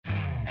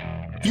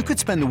You could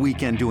spend the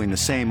weekend doing the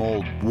same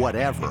old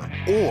whatever,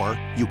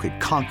 or you could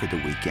conquer the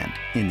weekend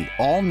in the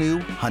all-new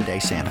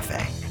Hyundai Santa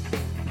Fe.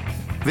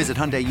 Visit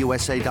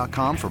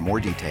HyundaiUSA.com for more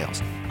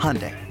details.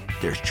 Hyundai,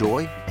 there's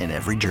joy in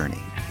every journey.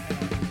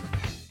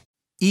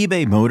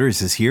 eBay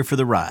Motors is here for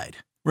the ride.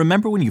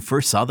 Remember when you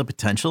first saw the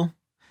potential?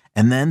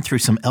 And then through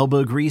some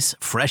elbow grease,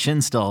 fresh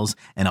installs,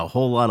 and a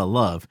whole lot of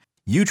love,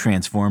 you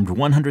transformed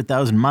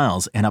 100,000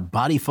 miles and a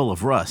body full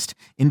of rust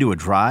into a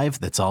drive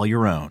that's all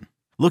your own.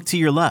 Look to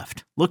your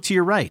left. Look to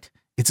your right.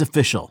 It's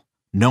official.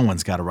 No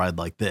one's got a ride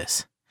like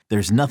this.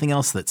 There's nothing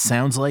else that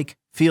sounds like,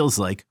 feels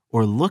like,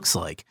 or looks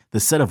like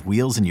the set of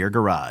wheels in your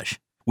garage.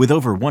 With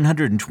over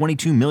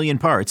 122 million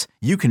parts,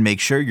 you can make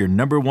sure your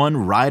number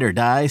one ride or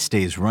die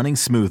stays running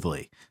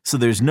smoothly. So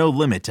there's no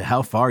limit to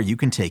how far you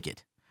can take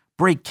it.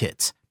 Brake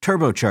kits,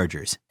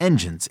 turbochargers,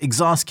 engines,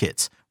 exhaust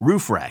kits,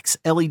 roof racks,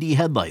 LED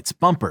headlights,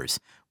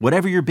 bumpers,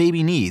 whatever your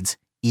baby needs,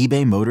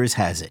 eBay Motors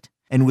has it.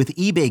 And with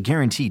eBay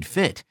Guaranteed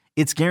Fit,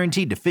 it's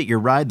guaranteed to fit your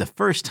ride the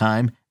first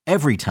time,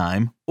 every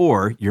time,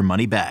 or your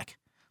money back.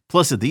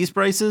 Plus, at these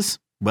prices,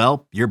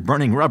 well, you're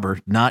burning rubber,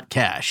 not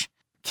cash.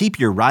 Keep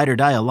your ride or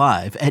die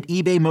alive at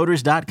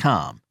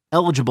ebaymotors.com.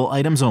 Eligible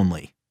items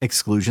only.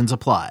 Exclusions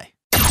apply.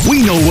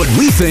 We know what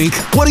we think.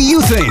 What do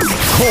you think?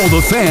 Call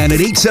the Fan at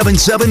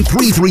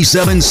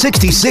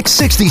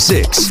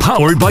 877-337-6666.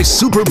 Powered by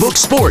Superbook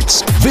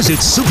Sports. Visit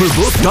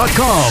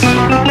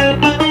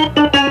superbook.com.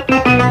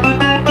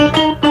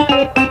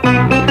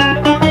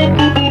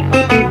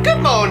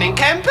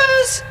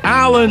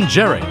 Alan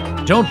Jerry.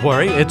 Don't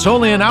worry, it's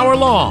only an hour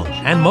long,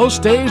 and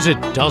most days it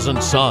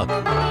doesn't suck.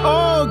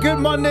 Oh, good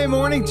Monday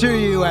morning to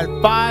you at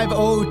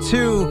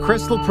 5:02.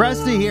 Chris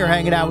Lopresti here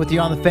hanging out with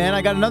you on the Fan.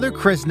 I got another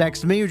Chris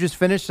next to me who just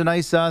finished a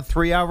nice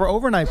 3-hour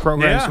overnight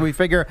program. Yeah. So we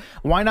figure,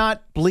 why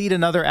not bleed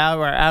another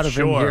hour out of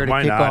him here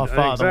to kick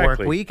off the work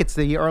week? It's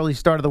the early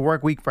start of the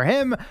work week for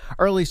him,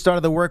 early start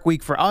of the work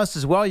week for us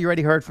as well. You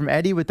already heard from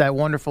Eddie with that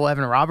wonderful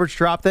Evan Roberts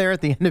drop there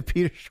at the end of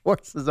Peter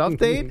Schwartz's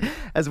update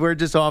as we're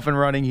just off and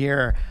running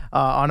here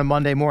on a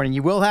Monday morning.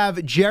 You will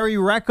have Jerry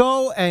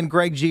Recco and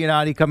Greg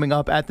Giannotti coming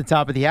up at the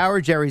top of the hour.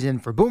 Jerry's in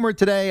for Boomer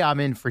today. I'm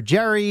in for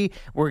Jerry.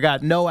 We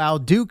got no Al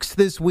Dukes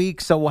this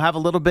week, so we'll have a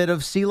little bit of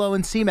CeeLo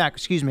and C-Mac.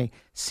 Excuse me,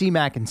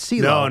 C-Mac and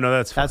CeeLo. No,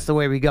 that's fine. That's the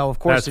way we go. Of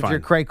course, if you're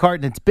Craig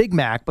Carton, it's Big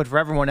Mac, but for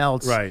everyone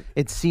else,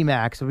 it's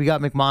C-Mac. So we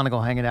got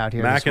McMonigle hanging out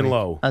here. Mac and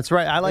Low. That's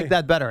right. I like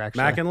that better,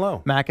 actually. Mac and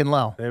Low. Mac and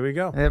Low. There we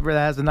go. That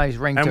has a nice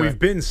ring to it. And we've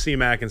been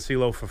C-Mac and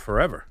CeeLo for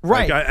forever.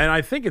 Right. And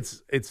I think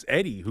it's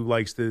Eddie who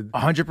likes to.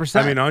 100%.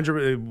 I mean,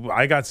 100.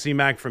 I got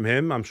C-Mac from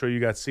him. I'm sure you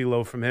got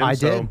CeeLo from him. I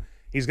did.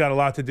 He's got a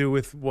lot to do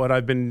with what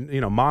I've been,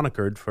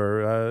 monikered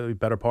for a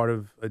better part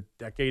of a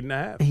decade and a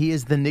half. He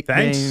is the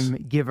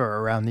nickname giver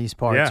around these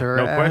parts, Yeah,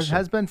 no question.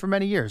 Has been for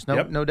many years.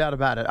 No doubt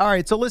about it. All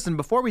right, so listen,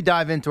 before we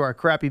dive into our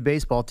crappy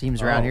baseball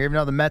teams around here, even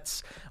though the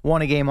Mets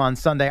won a game on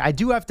Sunday, I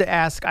do have to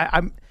ask,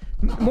 I'm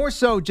more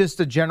so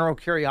just a general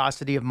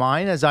curiosity of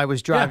mine as I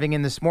was driving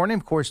in this morning,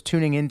 of course,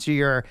 tuning into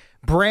your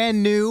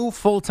brand new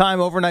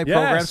full-time overnight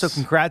program. So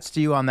congrats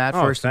to you on that,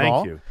 first of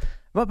all. Thank you.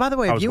 But by the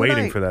way, I was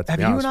waiting for that. Have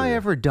you and I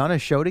ever done a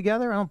show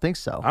together? I don't think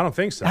so. I don't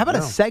think so. How about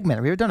a segment?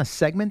 Have we ever done a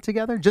segment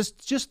together?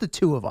 Just the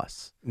two of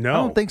us? No. I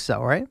don't think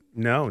so, right?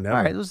 No. All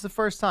right, this is the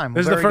first time.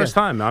 This is the first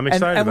time. I'm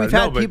excited and about we've it.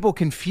 had people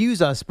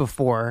confuse us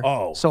before.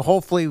 Oh. So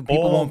hopefully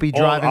people won't be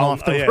driving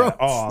off the road.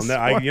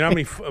 You know how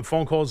many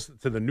phone calls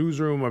to the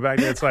newsroom or back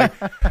there? It's like,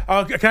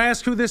 can I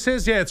ask who this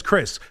is? Yeah, it's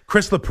Chris.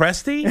 Chris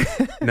Lopresti?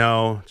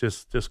 No,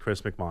 just Chris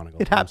McMonigle.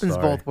 It happens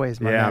both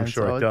ways, man. I'm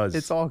sure it does.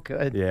 It's all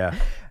good. Yeah.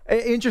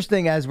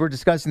 Interesting, as we're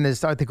discussing this,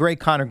 the great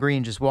Connor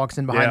Green just walks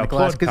in behind the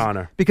glass.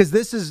 Connor. Because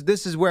this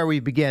is where we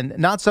begin.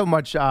 Not so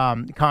much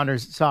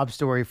Connor's sob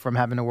story from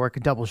having to work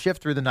a double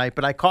shift through the night,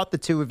 but I caught the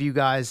two of you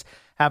guys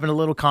having a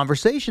little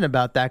conversation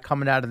about that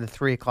coming out of the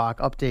 3 o'clock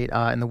update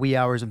in the wee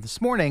hours of this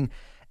morning,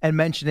 and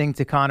mentioning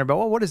to Connor about,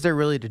 well, what is there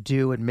really to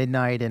do at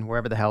midnight and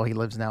wherever the hell he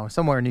lives now,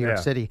 somewhere in New York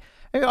City.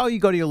 Oh, you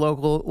go to your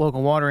local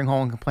watering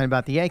hole and complain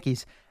about the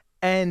Yankees.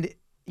 And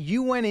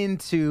you went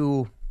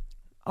into,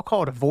 I'll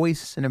call it a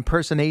voice, an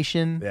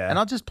impersonation, and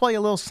I'll just play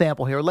a little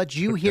sample here. Let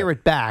you hear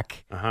it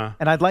back,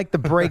 and I'd like the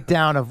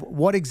breakdown of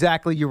what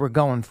exactly you were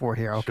going for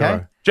here, okay?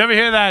 Sure. Did you ever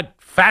hear that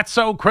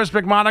fatso Chris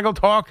McMonigle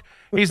talk?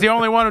 He's the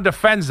only one who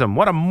defends them.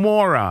 What a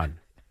moron.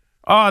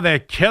 Oh, they're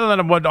killing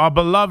them with our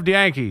beloved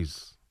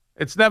Yankees.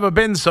 It's never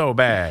been so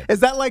bad.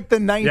 Is that like the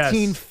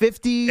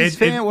 1950s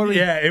fan?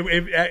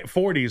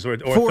 40s or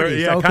 40s, 30s.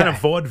 Yeah, okay. kind of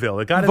vaudeville.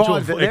 It got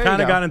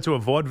into a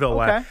vaudeville.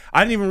 Okay.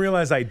 I didn't even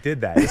realize I did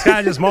that. It's kind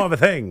of just more of a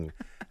thing.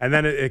 And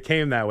then it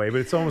came that way.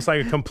 But it's almost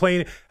like a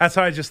complaint. That's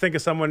how I just think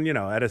of someone,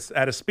 at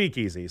a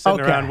speakeasy,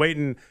 sitting around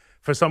waiting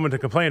for someone to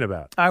complain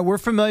about. All right, we're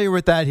familiar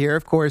with that here.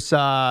 Of course,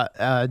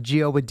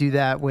 Gio would do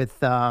that with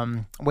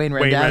Wayne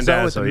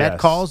Randazzo with the Met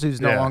Calls,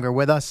 who's no longer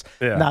with us,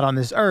 not on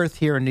this earth,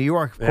 here in New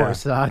York, of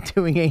course,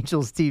 doing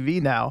Angels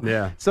TV now.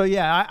 Yeah. So,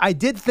 I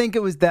did think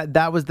it was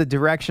that was the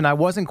direction. I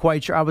wasn't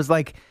quite sure. I was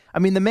like, I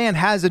mean, the man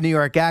has a New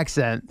York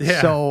accent.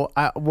 Yeah. So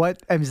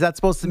what is that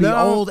supposed to be? No.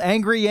 Old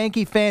angry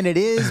Yankee fan? It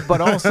is,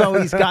 but also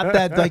he's got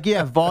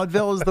that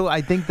vaudeville is the.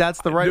 I think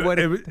that's the right way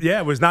to.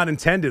 It was not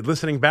intended.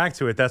 Listening back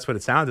to it, that's what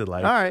it sounded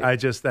like. All right. I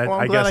just, Well,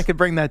 I'm I glad guess I could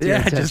bring that to your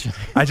attention.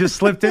 I just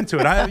slipped into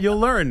it. You'll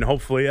learn.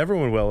 Hopefully,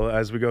 everyone will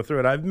as we go through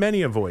it. I have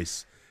many a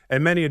voice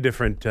and many a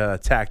different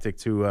tactic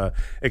to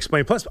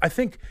explain. Plus, I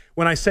think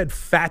when I said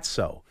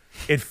fatso,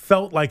 it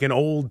felt like an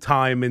old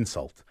time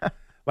insult.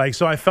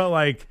 So I felt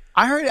like.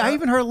 I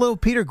even heard a little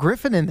Peter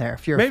Griffin in there.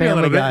 If you're Maybe a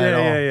Family little bit, Guy at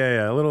all.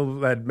 yeah. A little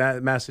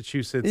that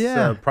Massachusetts,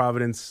 Yeah.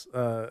 Providence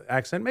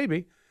accent,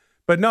 maybe.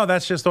 But no,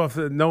 that's just off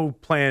no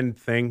planned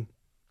thing.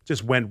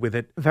 Just went with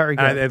it. Very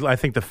good. I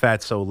think the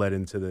fatso led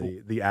into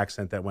the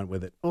accent that went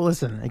with it. Well,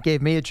 listen, it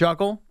gave me a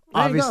chuckle.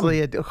 There you Obviously,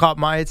 it caught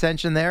my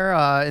attention there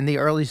in the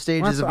early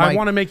stages of I my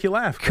want to make you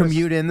laugh. Chris.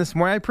 commute in this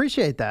morning. I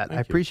appreciate that. I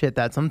appreciate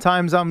that.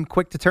 Sometimes I'm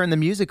quick to turn the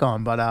music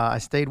on, but I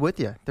stayed with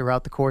you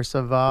throughout the course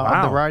of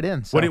the ride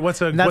in. So,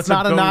 What's a and that's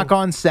not a knock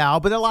on Sal,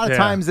 but a lot of Yeah.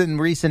 times in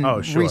recent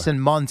sure.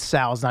 months,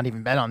 Sal's not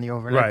even been on the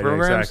overnight Right,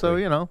 program.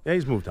 exactly. So Yeah,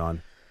 he's moved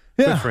on.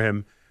 Yeah. Good for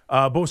him.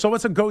 So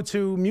what's a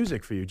go-to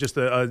music for you? Just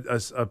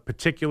a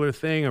particular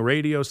thing, a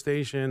radio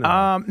station, no,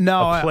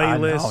 a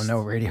playlist? no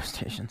radio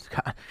stations.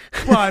 God.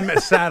 Well, I'm a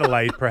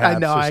satellite, perhaps, I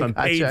know, or some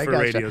gotcha, paid for gotcha.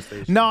 radio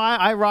station. No,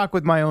 I rock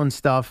with my own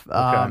stuff,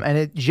 and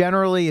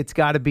it's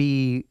got to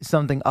be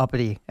something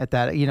uppity at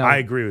that. I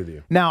agree with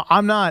you. Now,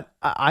 I'm not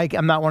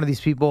one of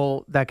these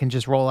people that can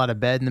just roll out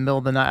of bed in the middle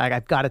of the night.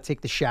 I've got to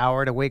take the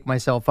shower to wake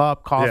myself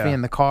up, coffee Yeah.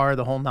 in the car,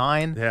 the whole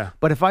nine. Yeah.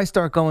 But if I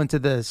start going to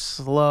the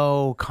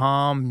slow,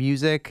 calm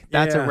music,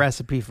 that's Yeah. a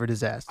recipe for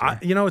disaster.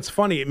 It's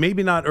funny.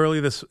 Maybe not early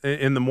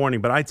in the morning,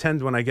 but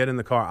when I get in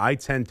the car, I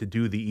tend to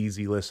do the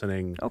easy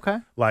listening. Okay.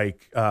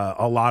 Like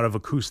a lot of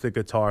acoustic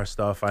guitar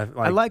stuff.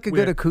 I like a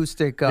good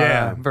acoustic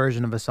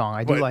version of a song.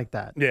 I do like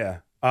that. Yeah.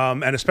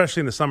 And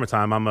especially in the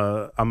summertime, I'm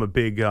a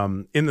big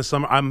in the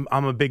summer. I'm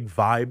a big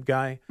vibe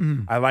guy.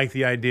 I like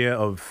the idea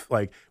of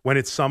like when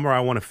it's summer, I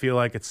want to feel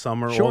like it's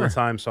summer all Sure. the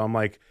time. So I'm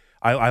like,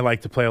 I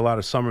like to play a lot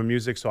of summer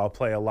music. So I'll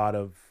play a lot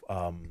of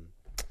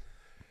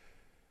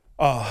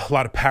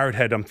Parrot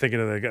Head. I'm thinking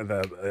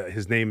of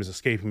his name is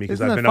escaping me because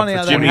Isn't I've that been funny up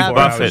how for that 24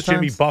 happens hours.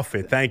 Jimmy sometimes?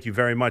 Buffett. Thank you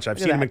very much. I've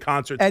seen him in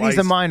concert Eddie's twice.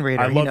 a mind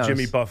reader. I He love knows.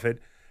 Jimmy Buffett.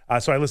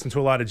 So I listen to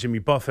a lot of Jimmy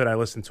Buffett. I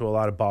listen to a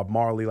lot of Bob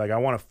Marley. Like I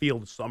want to feel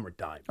the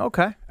summertime.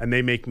 Okay. And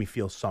they make me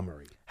feel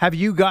summery. Have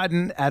you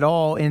gotten at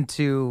all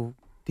into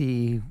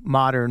the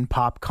modern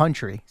pop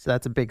country? So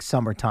that's a big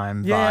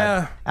summertime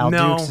Yeah, vibe. Al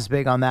no. Dukes is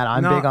big on that.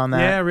 I'm No, big on that.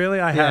 Yeah,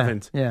 really? I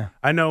haven't. Yeah.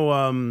 I know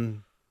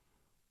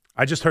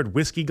I just heard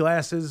Whiskey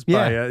Glasses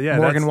Yeah, by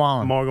Morgan that's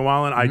Wallen. Morgan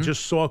Wallen. I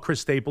just saw Chris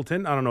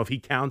Stapleton. I don't know if he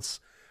counts.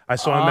 I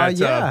saw him at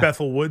yeah.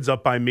 Bethel Woods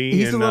up by me.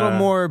 He's a little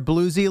more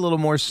bluesy, a little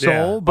more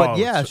soul, but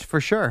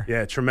for sure.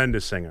 Yeah,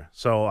 tremendous singer.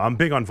 So I'm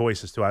big on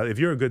voices too. If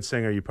you're a good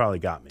singer, you probably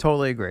got me.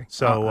 Totally agree.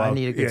 So I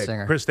need a good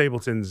singer. Chris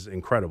Stapleton's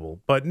incredible,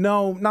 but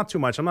no, not too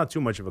much. I'm not too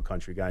much of a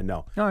country guy.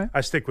 No, All right.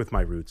 I stick with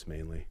my roots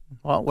mainly.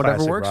 Well, whatever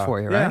Classic works rock. for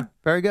you, right? Yeah.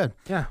 Very good.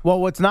 Yeah. Well,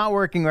 what's not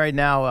working right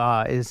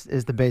now is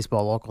the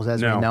baseball locals, as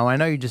No. we know. I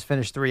know you just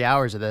finished 3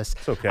 hours of this.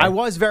 It's okay. I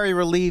was very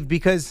relieved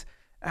because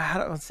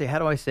let's see, how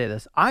do I say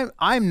this?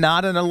 I'm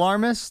not an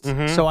alarmist,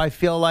 Mm-hmm. so I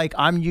feel like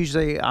I'm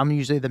usually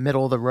the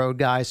middle of the road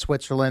guy.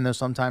 Switzerland, they'll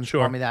sometimes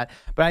Sure. call me that.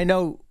 But I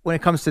know when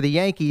it comes to the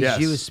Yankees,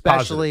 Yes, you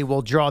especially positive.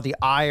 will draw the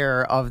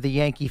ire of the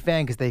Yankee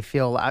fan because they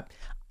feel.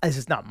 This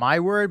is not my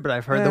word, but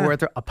I've heard the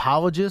word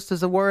apologist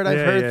is a word I've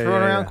heard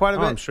thrown around quite a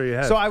bit. Oh, I'm sure you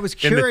have. So I was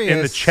curious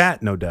in the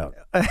chat, no doubt.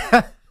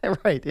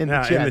 Right, in the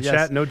Yeah, chat. in the yes.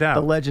 chat, no doubt.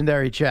 The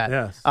legendary chat.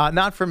 Yes.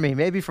 Not from me,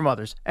 maybe from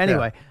others.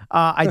 Anyway,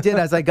 I did,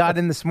 as I got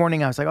in this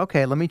morning, I was like,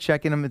 okay, let me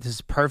check in. This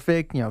is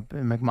perfect. You know,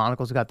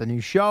 McMonagle's got the new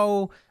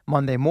show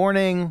Monday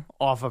morning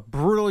off a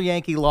brutal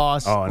Yankee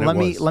loss. Oh, and let it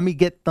me was.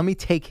 let me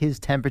take his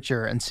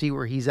temperature and see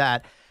where he's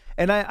at.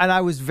 And I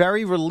was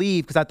very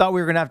relieved because I thought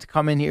we were going to have to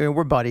come in here.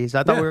 We're buddies.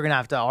 I thought we were going to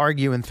have to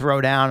argue and throw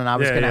down, and I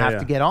was going to have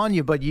to get on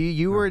you. But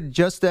you were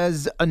just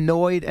as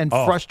annoyed and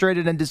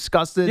frustrated and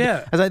disgusted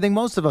as I think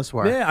most of us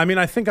were. Yeah, I mean,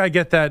 I think I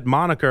get that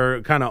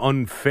moniker kind of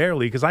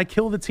unfairly because I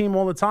kill the team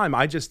all the time.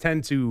 I just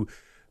tend to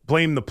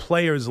blame the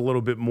players a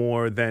little bit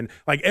more than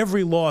like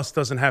every loss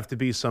doesn't have to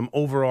be some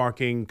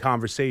overarching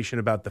conversation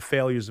about the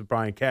failures of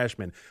Brian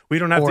Cashman. We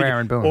don't have Or to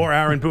Aaron Boone. or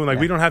Aaron Boone. Like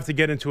we don't have to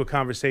get into a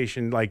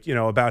conversation like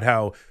about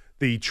how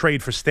the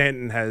trade for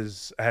Stanton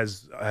has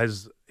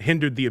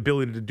hindered the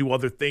ability to do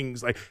other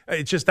things. Like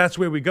it's just that's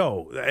where we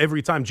go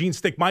every time. Gene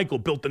Stick Michael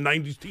built the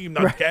 '90s team,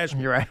 not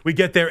Cashman. You're right. We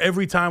get there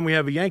every time we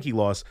have a Yankee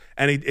loss,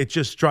 and it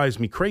just drives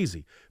me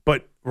crazy.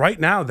 But right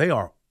now they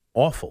are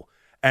awful.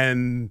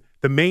 And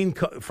the main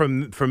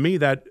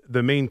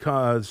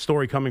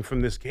story coming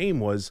from this game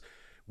was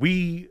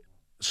we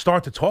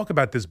start to talk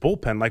about this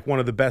bullpen like one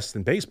of the best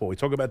in baseball. We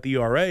talk about the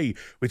ERA.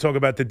 We talk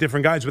about the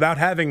different guys without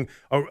having,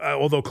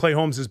 although Clay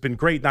Holmes has been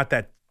great, not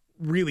that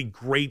really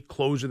great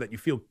closer that you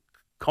feel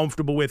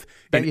comfortable with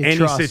That in you any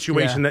trust,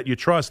 situation that you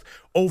trust.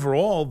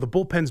 Overall, the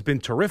bullpen's been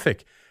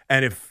terrific.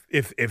 And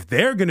if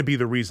they're going to be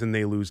the reason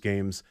they lose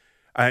games,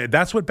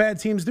 That's what bad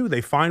teams do.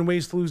 They find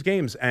ways to lose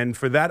games. And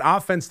for that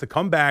offense to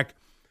come back,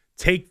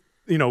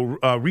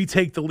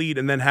 retake the lead,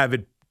 and then have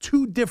it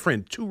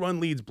two-run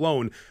leads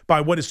blown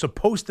by what is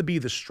supposed to be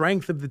the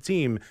strength of the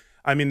team,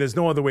 I mean, there's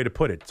no other way to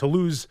put it. To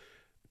lose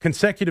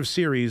consecutive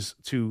series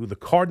to the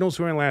Cardinals,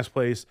 who are in last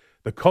place,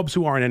 the Cubs,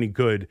 who aren't any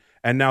good,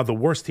 and now the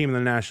worst team in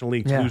the National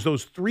League, to lose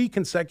those 3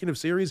 consecutive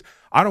series,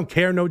 I don't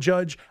care, no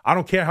Judge. I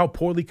don't care how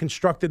poorly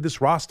constructed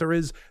this roster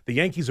is. The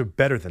Yankees are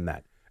better than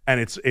that. And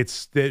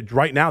it's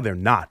right now they're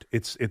not.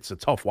 It's a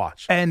tough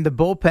watch. And the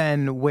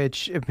bullpen,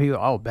 which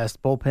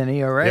best bullpen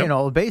ERA in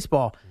all of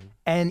baseball.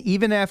 And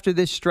even after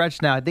this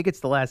stretch now, I think it's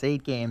the last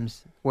 8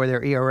 games where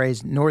their ERA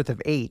is north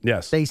of 8.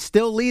 Yes, they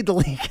still lead the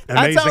league.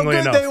 That's how good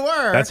enough. they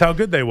were. That's how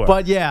good they were.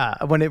 But yeah,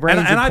 when it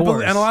rains, it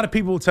pours. And a lot of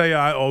people will tell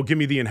you, give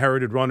me the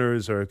inherited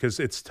runners, or because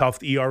it's tough,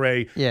 the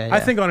ERA. Yeah. I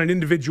think on an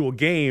individual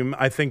game,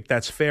 I think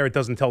that's fair. It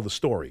doesn't tell the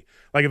story.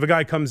 Like if a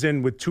guy comes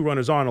in with 2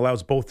 runners on,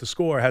 allows both to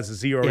score, has a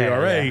 0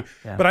 ERA.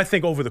 Yeah. But I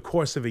think over the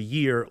course of a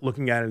year,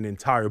 looking at an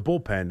entire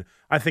bullpen,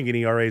 I think an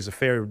ERA is a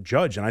fair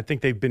judge, and I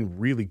think they've been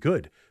really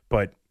good.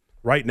 But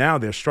right now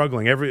they're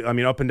struggling.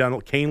 Up and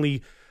down.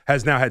 Canely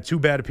has now had 2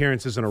 bad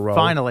appearances in a row.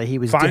 Finally, he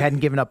hadn't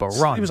given up a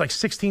run. He was like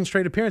 16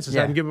 straight appearances,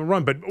 hadn't given a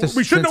run. But Just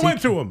we shouldn't have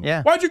since went to him.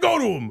 Yeah. Why'd you go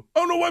to him? I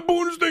don't know what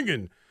Boone is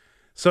thinking.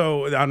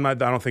 So I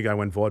don't think I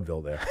went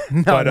vaudeville there.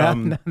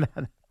 No.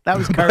 That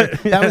was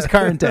current. That was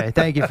current day.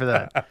 Thank you for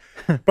that.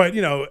 But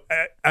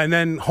and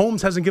then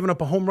Holmes hasn't given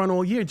up a home run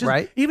all year.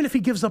 Even if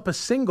he gives up a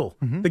single,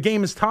 the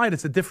game is tied.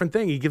 It's a different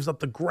thing. He gives up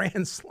the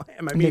grand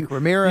slam. I mean, Nick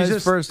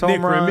Ramirez first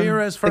home run.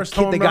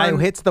 The guy who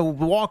hits the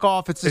walk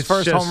off. It's his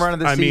first home run of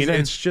the season. I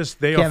mean, it's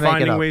just they are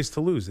finding ways to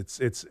lose.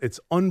 It's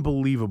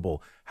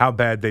unbelievable how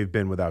bad they've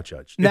been without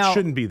Judge. It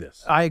shouldn't be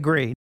this. I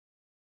agree.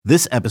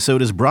 This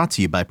episode is brought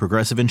to you by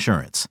Progressive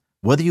Insurance.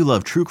 Whether you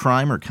love true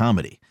crime or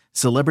comedy,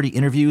 celebrity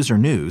interviews or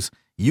news,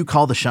 you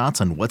call the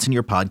shots on what's in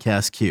your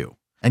podcast queue.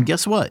 And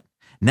guess what?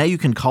 Now you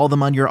can call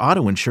them on your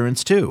auto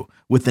insurance too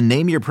with the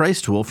Name Your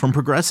Price tool from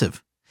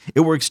Progressive.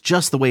 It works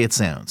just the way it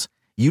sounds.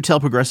 You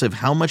tell Progressive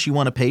how much you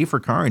want to pay for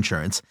car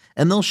insurance,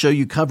 and they'll show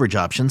you coverage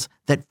options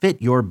that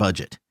fit your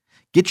budget.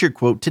 Get your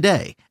quote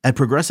today at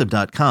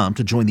Progressive.com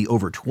to join the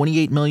over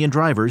 28 million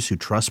drivers who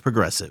trust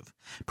Progressive.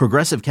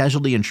 Progressive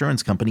Casualty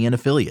Insurance Company and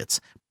Affiliates.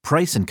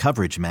 Price and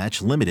coverage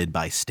match limited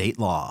by state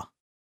law.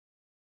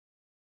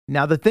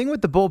 Now, the thing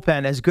with the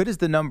bullpen, as good as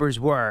the numbers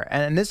were,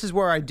 and this is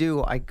where I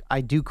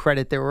do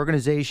credit their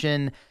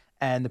organization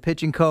and the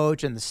pitching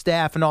coach and the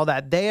staff and all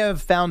that, they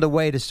have found a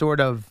way to sort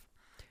of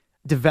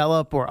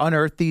develop or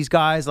unearth these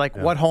guys like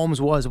what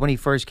Holmes was when he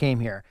first came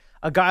here.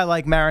 A guy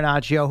like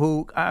Marinaccio,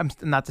 who,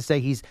 not to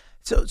say he's...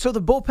 So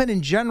the bullpen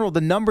in general,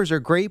 the numbers are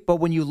great, but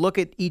when you look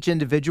at each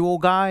individual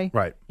guy,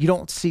 you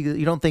don't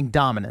think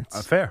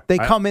dominance. Fair. They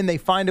come in, they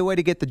find a way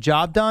to get the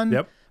job done.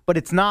 Yep. But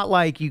it's not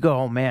like you go,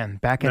 oh, man,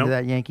 back into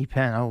that Yankee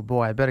pen. Oh,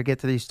 boy, I better get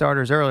to these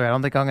starters earlier. I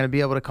don't think I'm going to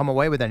be able to come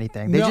away with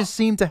anything. They just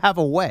seem to have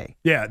a way.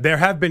 Yeah, there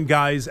have been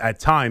guys at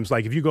times,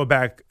 like if you go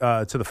back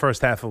to the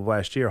first half of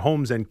last year,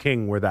 Holmes and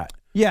King were that.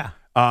 Yeah.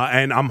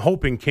 And I'm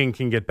hoping King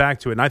can get back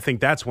to it. And I think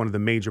that's one of the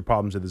major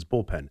problems of this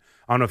bullpen.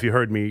 I don't know if you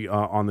heard me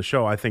on the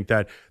show. I think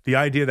that the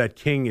idea that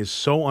King is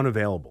so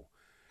unavailable,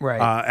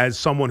 as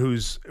someone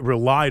who's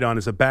relied on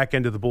as a back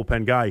end of the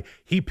bullpen guy,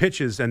 he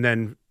pitches and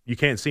then you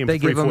can't see him for 3-4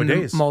 days. They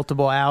give him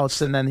multiple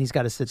outs, and then he's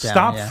got to sit down.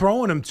 Stop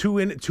throwing him 2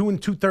 and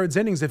 2/3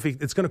 innings if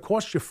it's going to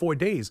cost you 4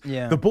 days.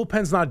 Yeah. The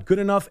bullpen's not good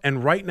enough,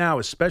 and right now,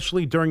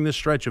 especially during this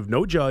stretch of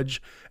no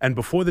Judge and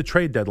before the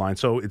trade deadline,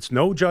 so it's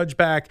no Judge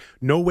back,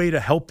 no way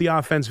to help the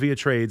offense via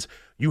trades.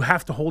 You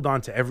have to hold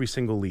on to every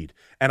single lead.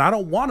 And I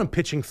don't want him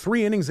pitching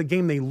 3 innings a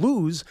game they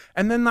lose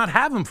and then not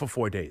have him for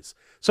 4 days.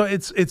 So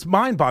it's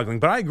mind-boggling.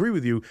 But I agree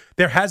with you.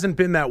 There hasn't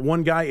been that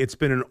one guy. It's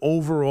been an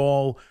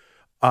overall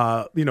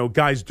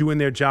guys doing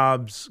their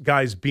jobs,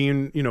 guys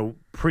being,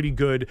 pretty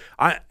good.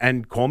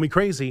 And call me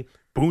crazy,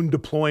 Boone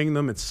deploying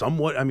them. It's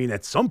somewhat,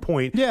 at some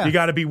point, you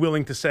got to be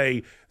willing to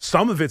say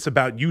some of it's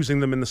about using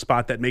them in the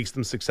spot that makes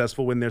them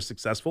successful when they're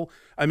successful.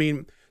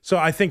 So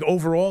I think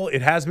overall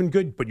it has been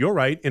good, but you're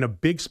right. In a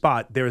big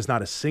spot, there is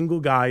not a single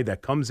guy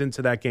that comes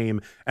into that game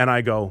and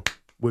I go,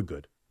 we're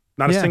good.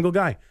 Not a single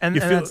guy. And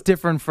that's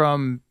different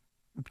from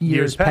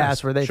years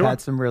past where they've had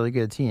some really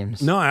good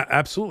teams. No,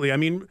 absolutely.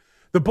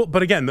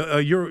 But again,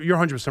 you're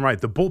 100% right.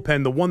 The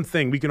bullpen, the one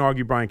thing, we can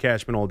argue Brian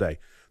Cashman all day.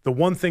 The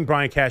one thing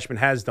Brian Cashman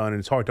has done, and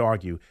it's hard to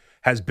argue,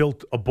 has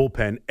built a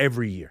bullpen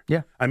every year.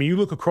 Yeah. You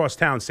look across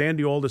town,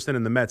 Sandy Alderson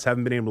and the Mets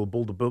haven't been able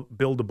to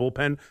build a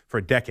bullpen for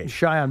a decade.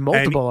 Shy on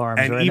multiple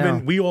arms and right even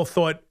now. We all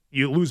thought,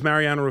 you lose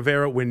Mariano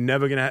Rivera, we're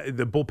never going to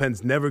the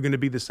bullpen's never going to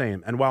be the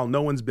same. And while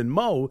no one's been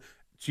Mo,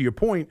 to your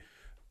point,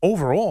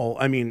 overall,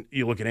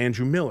 you look at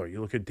Andrew Miller,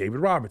 you look at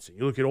David Robertson,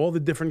 you look at all the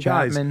different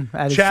guys. Chapman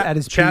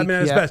Chapman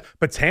at his best.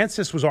 But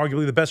Tansis was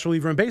arguably the best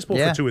reliever in baseball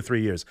for 2 or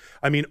 3 years.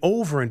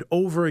 Over and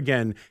over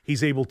again,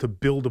 he's able to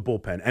build a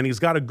bullpen. And he's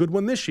got a good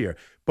one this year.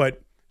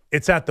 But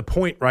it's at the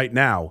point right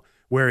now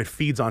where it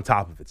feeds on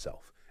top of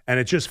itself. And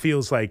it just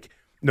feels like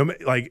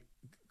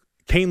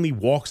Canely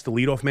walks the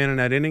leadoff man in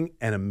that inning,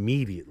 and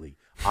immediately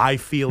I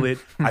feel it.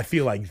 I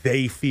feel like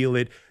they feel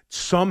it.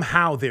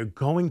 Somehow they're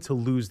going to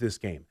lose this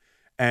game.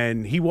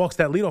 And he walks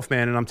that leadoff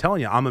man, and I'm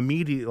telling you, I'm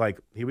immediately like,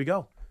 here we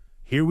go.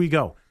 Here we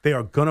go. They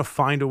are going to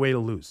find a way to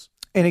lose.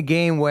 In a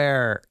game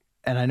where,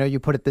 and I know you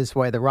put it this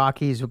way, the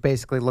Rockies would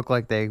basically look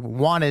like they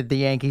wanted the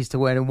Yankees to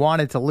win and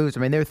wanted to lose. I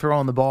mean, they're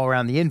throwing the ball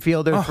around the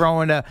infield. They're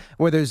throwing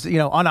where there's,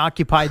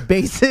 unoccupied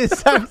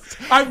bases.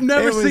 I've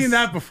never seen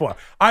that before.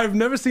 I've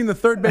never seen the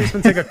third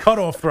baseman take a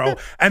cutoff throw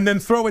and then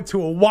throw it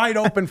to a wide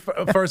open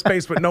first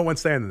base with no one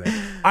standing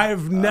there. I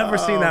have never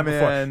seen that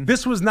before.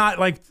 This was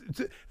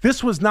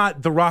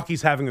not the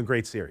Rockies having a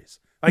great series.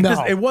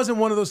 It wasn't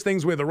one of those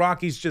things where the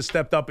Rockies just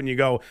stepped up and you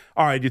go,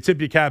 all right, you tip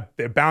your cap.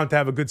 They're bound to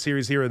have a good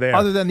series here or there.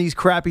 Other than these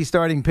crappy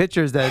starting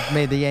pitchers that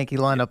made the Yankee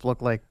lineup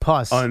look like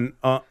pus. Have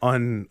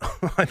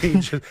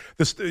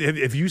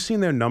you seen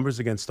their numbers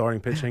against starting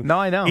pitching? No,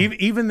 I know.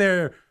 Even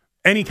their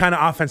any kind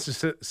of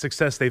offensive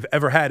success they've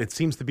ever had, it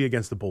seems to be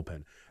against the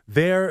bullpen.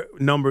 Their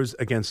numbers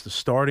against the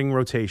starting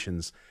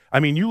rotations. I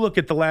mean, you look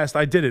at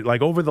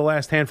over the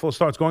last handful of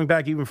starts, going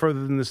back even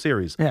further than the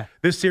series. Yeah.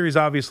 This series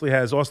obviously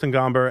has Austin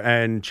Gomber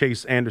and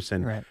Chase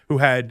Anderson, who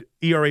had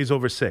ERAs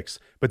over 6.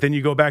 But then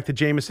you go back to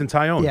Jamison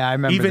Tyone. Yeah, I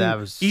remember that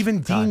was even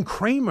Dean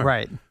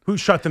Kramer, who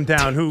shut them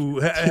down.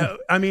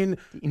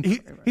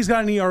 He's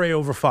got an ERA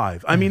over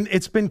 5. I mean,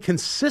 it's been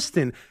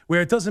consistent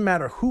where it doesn't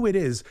matter who it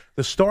is,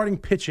 the starting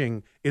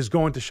pitching is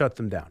going to shut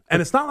them down.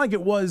 And it's not like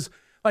it was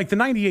like the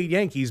 98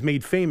 Yankees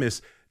made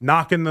famous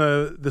knocking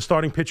the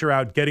starting pitcher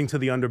out, getting to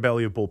the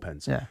underbelly of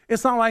bullpens. Yeah.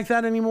 It's not like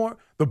that anymore.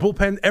 The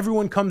bullpen,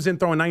 everyone comes in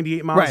throwing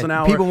 98 miles an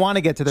hour. People want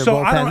to get to their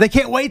bullpens. They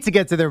can't wait to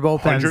get to their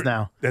bullpens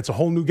now. That's a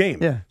whole new game.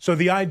 Yeah. So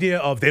the idea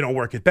of they don't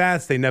work at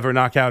bats, they never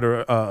knock out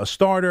a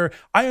starter.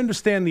 I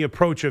understand the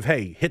approach of,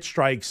 hey, hit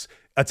strikes,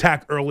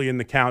 attack early in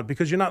the count,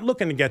 because you're not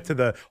looking to get to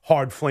the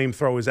hard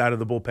flamethrowers out of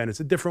the bullpen.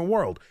 It's a different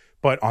world.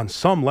 But on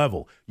some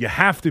level, you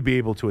have to be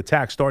able to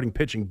attack starting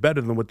pitching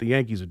better than what the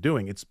Yankees are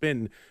doing. It's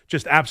been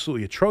just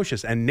absolutely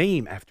atrocious. And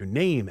name after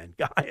name and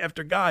guy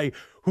after guy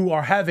who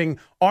are having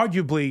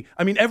arguably,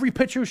 every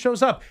pitcher who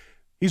shows up,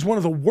 he's one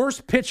of the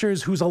worst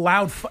pitchers who's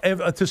allowed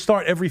to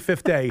start every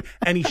 5th day,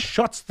 and he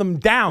shuts them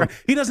down.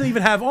 He doesn't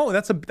even have,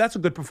 that's a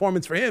good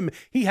performance for him.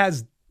 He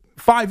has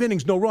 5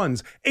 innings, no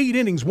runs, 8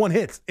 innings, 1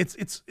 hit.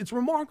 It's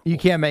remarkable. You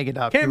can't make it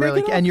up.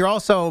 And you're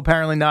also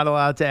apparently not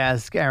allowed to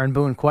ask Aaron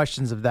Boone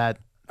questions of that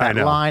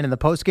line in the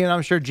postgame.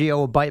 I'm sure Gio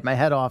will bite my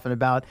head off in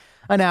about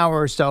an hour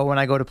or so when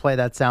I go to play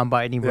that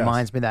soundbite, and he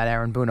reminds me that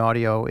Aaron Boone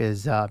audio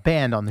is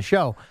banned on the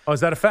show. Oh,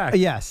 is that a fact?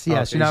 Yes.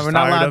 We're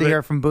not allowed to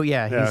hear from Boone.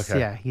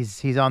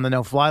 He's on the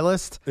no-fly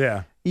list.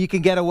 Yeah. You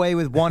can get away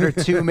with 1 or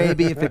 2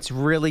 maybe if it's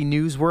really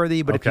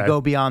newsworthy, but if you go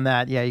beyond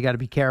that, you got to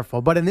be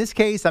careful. But in this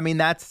case,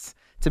 that's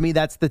to me,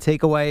 that's the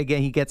takeaway.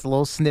 Again, he gets a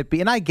little snippy,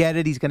 and I get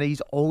it.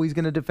 He's always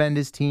going to defend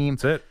his team.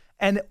 That's it.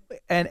 And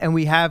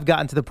we have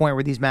gotten to the point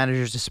where these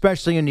managers,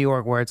 especially in New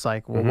York, where it's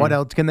like, well, what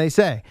else can they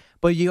say?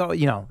 But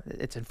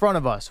it's in front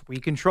of us.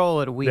 We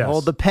control it. We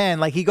hold the pen.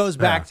 Like, he goes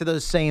back to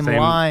those same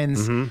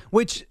lines,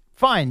 which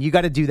which you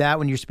got to do that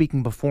when you're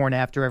speaking before and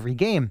after every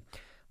game.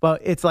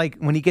 But it's like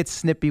when he gets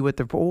snippy with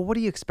what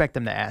do you expect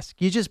him to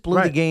ask? You just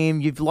blew the game.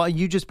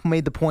 You just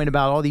made the point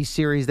about all these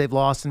series they've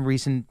lost in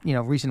recent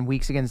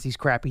weeks against these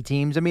crappy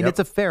teams. It's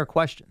a fair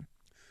question.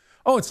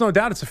 Oh, it's no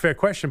doubt it's a fair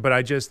question, but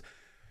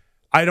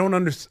I don't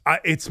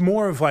understand. It's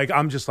more of like,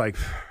 I'm just like,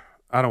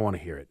 I don't want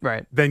to hear it.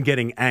 Right. Than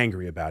getting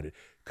angry about it.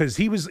 Because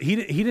he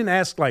didn't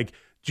ask, like,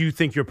 do you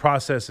think your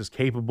process is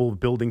capable of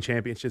building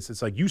championships?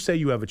 It's like, you say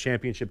you have a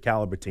championship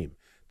caliber team.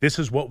 This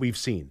is what we've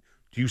seen.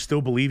 Do you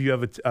still believe you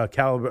have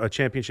a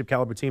championship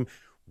caliber team?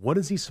 What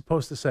is he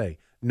supposed to say?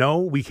 No,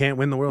 we can't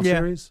win the World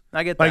Series?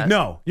 I get that. Like,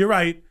 no, you're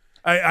right.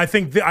 I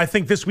think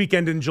this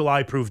weekend in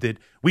July proved it.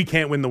 We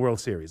can't win the World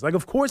Series. Like,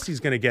 of course he's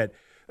going to get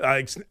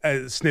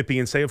snippy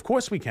and say, of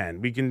course we can.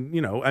 We can,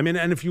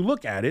 and if you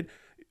look at it,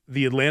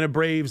 the Atlanta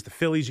Braves, the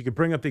Phillies, you could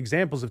bring up the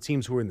examples of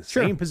teams who are in the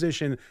same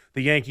position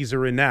the Yankees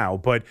are in now.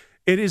 But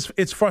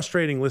it's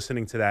frustrating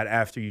listening to that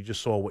after you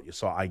just saw what you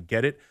saw. I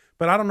get it.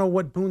 But I don't know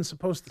what Boone's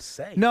supposed to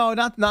say. No,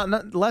 not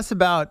less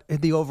about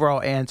the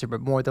overall answer, but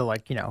more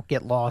to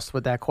get lost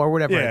with that core,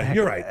 whatever. Yeah,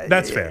 you're right.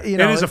 That's fair. It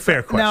is a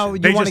fair question. Now,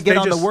 you want to get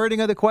on the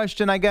wording of the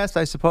question, I guess.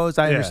 I suppose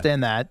I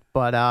understand that.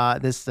 But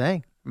this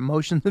thing,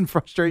 emotions and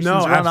frustrations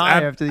run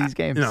high after these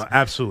games.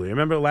 Absolutely.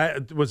 Remember,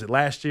 was it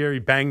last year? He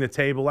banged the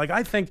table. Like,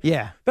 I think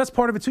that's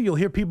part of it, too. You'll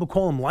hear people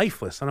call him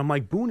lifeless. And I'm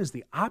like, Boone is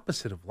the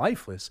opposite of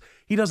lifeless.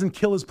 He doesn't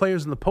kill his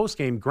players in the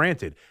postgame,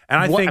 granted.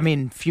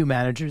 And few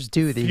managers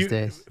do these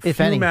days, if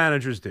any. Few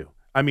managers do.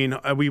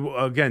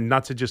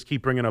 Not to just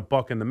keep bringing up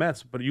Buck and the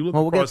Mets, but you look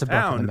across town.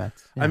 Buck and the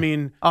Mets.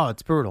 Yeah.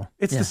 It's brutal.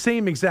 It's the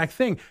same exact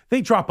thing.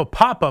 They drop a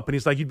pop-up, and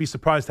he's like, you'd be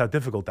surprised how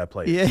difficult that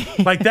play is.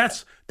 Yeah. Like,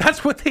 that's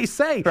what they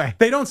say. Right.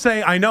 They don't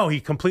say, I know, he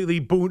completely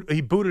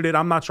booted it.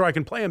 I'm not sure I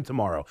can play him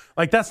tomorrow.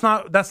 Like, that's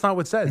not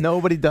what it says.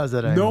 Nobody does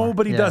that anymore.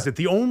 Nobody does it.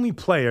 The only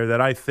player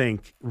that I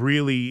think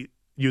really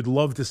you'd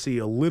love to see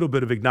a little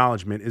bit of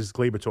acknowledgement is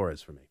Gleyber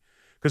Torres for me.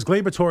 Because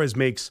Gleyber Torres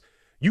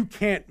you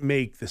can't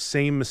make the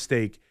same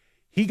mistake.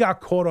 He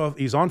got caught off.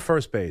 He's on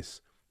first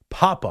base.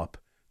 Pop up.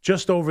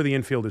 just over the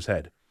infielder's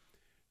head.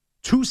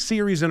 2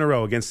 series in a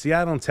row against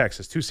Seattle and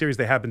Texas. 2 series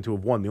they happen to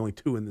have won. The only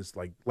 2 in this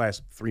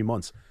last 3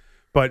 months.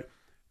 But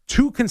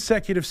 2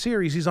 consecutive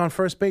series, he's on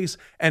first base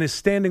and is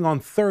standing on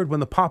third when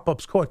the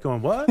pop-up's caught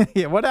going, what?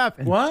 Yeah, what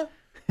happened? What?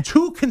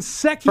 2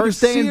 consecutive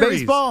First day series. in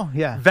baseball?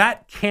 Yeah.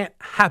 That can't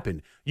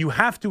happen. You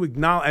have to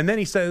acknowledge. And then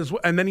he says,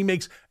 and then he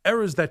makes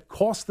errors that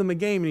cost them a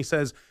game. And he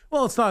says,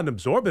 well, it's not an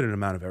exorbitant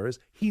amount of errors.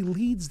 He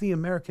leads the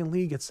American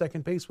League at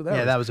second base with errors.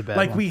 Yeah, that was a bad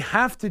one. We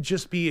have to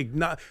just be,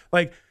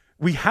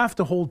 we have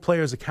to hold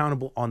players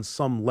accountable on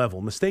some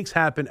level. Mistakes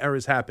happen,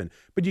 errors happen.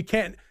 But you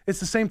can't. It's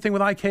the same thing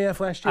with IKF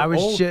last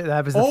year.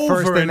 That was the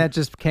first thing that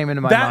just came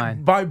into my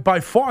mind. By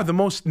far, the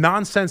most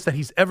nonsense that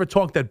he's ever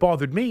talked that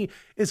bothered me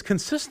is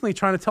consistently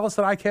trying to tell us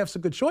that IKF's a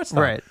good shortstop.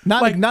 Right.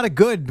 Not a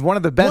good, one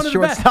of the best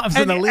shortstops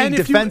in the league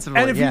defensively.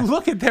 And if you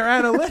look at their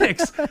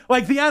analytics,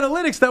 the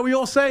analytics that we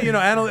all say,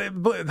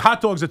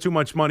 hot dogs are too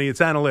much money,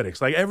 it's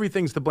analytics.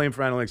 Everything's to blame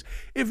for analytics.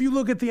 If you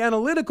look at the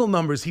analytical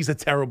numbers, he's a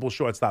terrible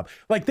shortstop.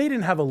 They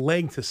didn't have a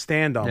leg to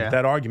stand on with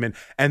that argument,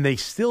 and they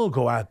still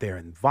go out there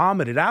and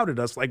vomit it out at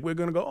us like we're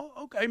going to go,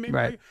 oh, okay, maybe.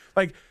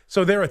 Right.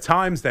 So there are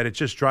times that it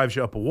just drives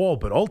you up a wall,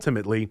 but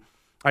ultimately,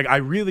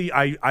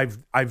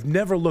 I've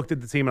never looked at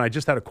the team, and I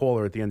just had a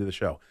caller at the end of the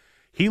show.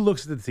 He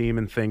looks at the team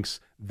and thinks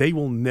they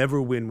will never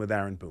win with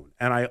Aaron Boone.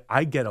 And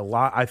I get a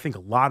lot. I think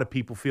a lot of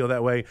people feel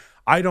that way.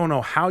 I don't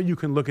know how you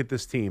can look at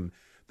this team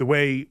the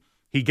way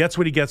he gets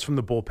what he gets from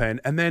the bullpen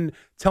and then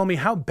tell me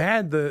how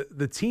bad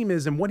the team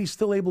is and what he's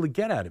still able to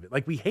get out of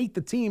it. We hate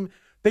the team.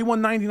 They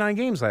won 99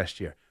 games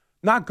last year.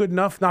 Not good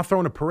enough, not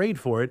throwing a parade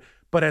for it.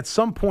 But at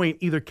some point,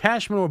 either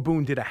Cashman or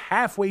Boone did a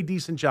halfway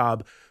decent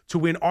job to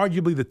win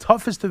arguably the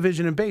toughest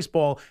division in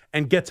baseball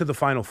and get to the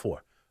Final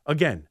Four.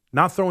 Again,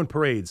 not throwing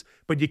parades,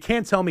 but you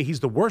can't tell me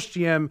he's the worst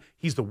GM,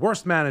 he's the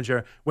worst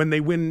manager when they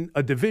win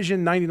a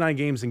division, 99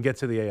 games, and get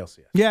to the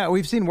ALCS. Yeah,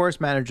 we've seen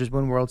worse managers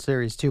win World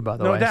Series too, by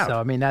the way. No doubt.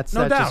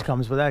 So that just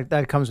comes with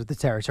that comes with the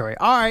territory.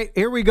 All right,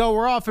 here we go.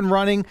 We're off and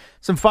running.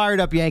 Some fired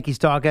up Yankees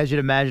talk, as you'd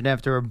imagine,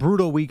 after a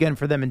brutal weekend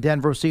for them in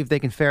Denver. We'll see if they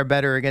can fare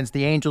better against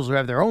the Angels, who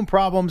have their own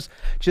problems.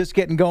 Just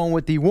getting going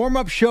with the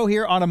warm-up show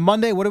here on a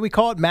Monday. What do we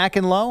call it? Mac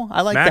and Low?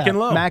 I like that. Mac and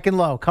Low. Mac and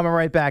Low. Coming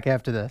right back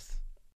after this.